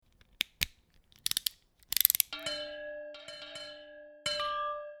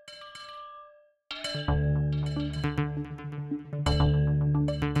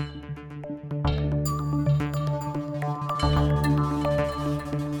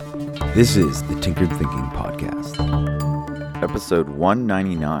This is the Tinkered Thinking Podcast. Episode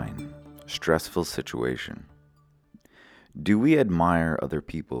 199, Stressful Situation. Do we admire other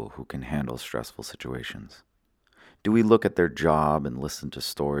people who can handle stressful situations? Do we look at their job and listen to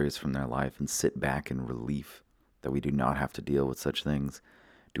stories from their life and sit back in relief that we do not have to deal with such things?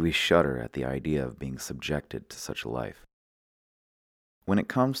 Do we shudder at the idea of being subjected to such a life? When it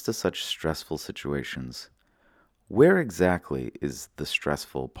comes to such stressful situations, where exactly is the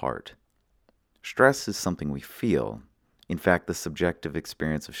stressful part? Stress is something we feel. In fact, the subjective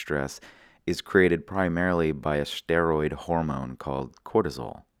experience of stress is created primarily by a steroid hormone called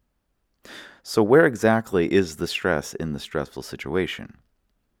cortisol. So where exactly is the stress in the stressful situation?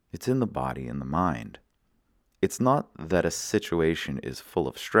 It's in the body and the mind. It's not that a situation is full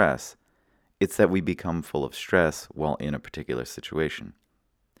of stress, it's that we become full of stress while in a particular situation.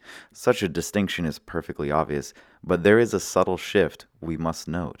 Such a distinction is perfectly obvious, but there is a subtle shift we must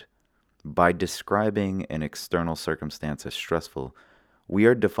note. By describing an external circumstance as stressful, we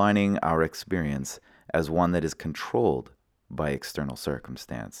are defining our experience as one that is controlled by external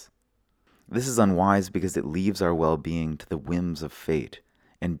circumstance. This is unwise because it leaves our well-being to the whims of fate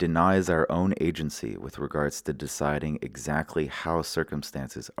and denies our own agency with regards to deciding exactly how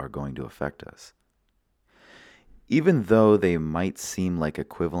circumstances are going to affect us. Even though they might seem like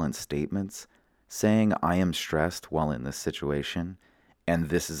equivalent statements, saying I am stressed while in this situation and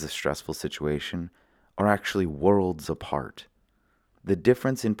this is a stressful situation are actually worlds apart. The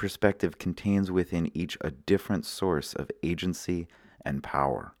difference in perspective contains within each a different source of agency and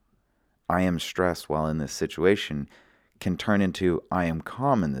power. I am stressed while in this situation can turn into I am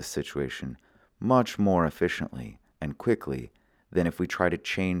calm in this situation much more efficiently and quickly than if we try to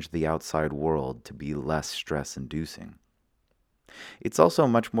change the outside world to be less stress-inducing. It's also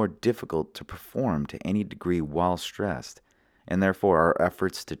much more difficult to perform to any degree while stressed, and therefore our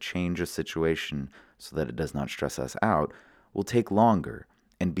efforts to change a situation so that it does not stress us out will take longer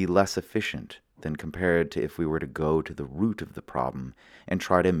and be less efficient than compared to if we were to go to the root of the problem and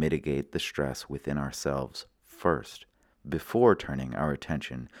try to mitigate the stress within ourselves first, before turning our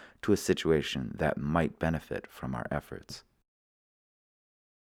attention to a situation that might benefit from our efforts.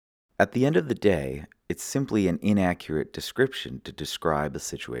 At the end of the day, it's simply an inaccurate description to describe a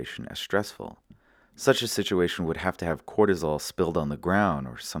situation as stressful. Such a situation would have to have cortisol spilled on the ground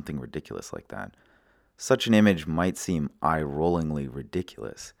or something ridiculous like that. Such an image might seem eye-rollingly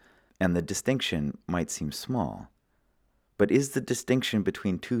ridiculous, and the distinction might seem small. But is the distinction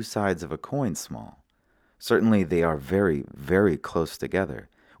between two sides of a coin small? Certainly they are very, very close together.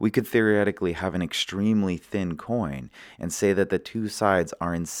 We could theoretically have an extremely thin coin and say that the two sides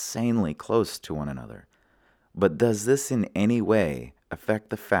are insanely close to one another. But does this in any way affect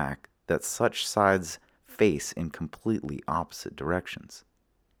the fact that such sides face in completely opposite directions?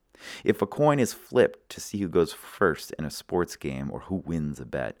 If a coin is flipped to see who goes first in a sports game or who wins a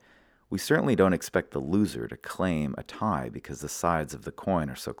bet, we certainly don't expect the loser to claim a tie because the sides of the coin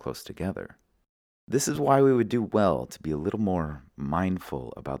are so close together. This is why we would do well to be a little more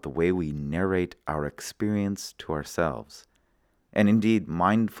mindful about the way we narrate our experience to ourselves. And indeed,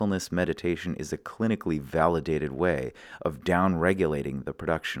 mindfulness meditation is a clinically validated way of down-regulating the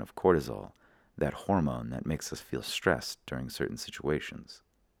production of cortisol, that hormone that makes us feel stressed during certain situations.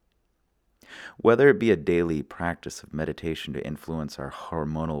 Whether it be a daily practice of meditation to influence our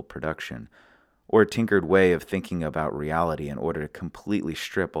hormonal production, or a tinkered way of thinking about reality in order to completely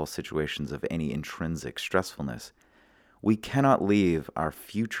strip all situations of any intrinsic stressfulness, we cannot leave our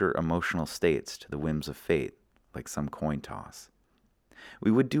future emotional states to the whims of fate, like some coin toss.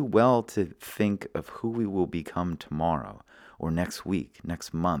 We would do well to think of who we will become tomorrow, or next week,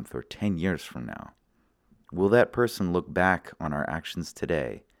 next month, or 10 years from now. Will that person look back on our actions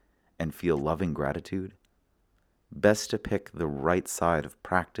today and feel loving gratitude? Best to pick the right side of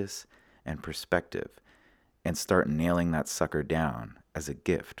practice and perspective and start nailing that sucker down as a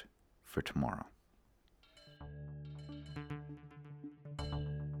gift for tomorrow.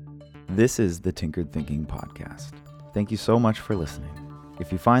 This is the Tinkered Thinking Podcast. Thank you so much for listening.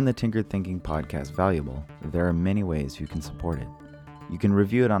 If you find the Tinkered Thinking Podcast valuable, there are many ways you can support it. You can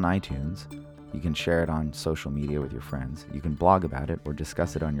review it on iTunes, you can share it on social media with your friends, you can blog about it or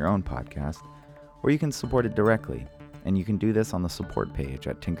discuss it on your own podcast, or you can support it directly, and you can do this on the support page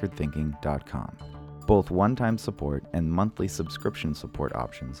at tinkeredthinking.com. Both one-time support and monthly subscription support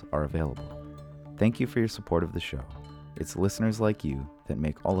options are available. Thank you for your support of the show. It's listeners like you that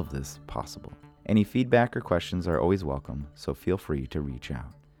make all of this possible. Any feedback or questions are always welcome, so feel free to reach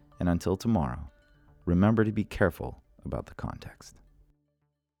out. And until tomorrow, remember to be careful about the context.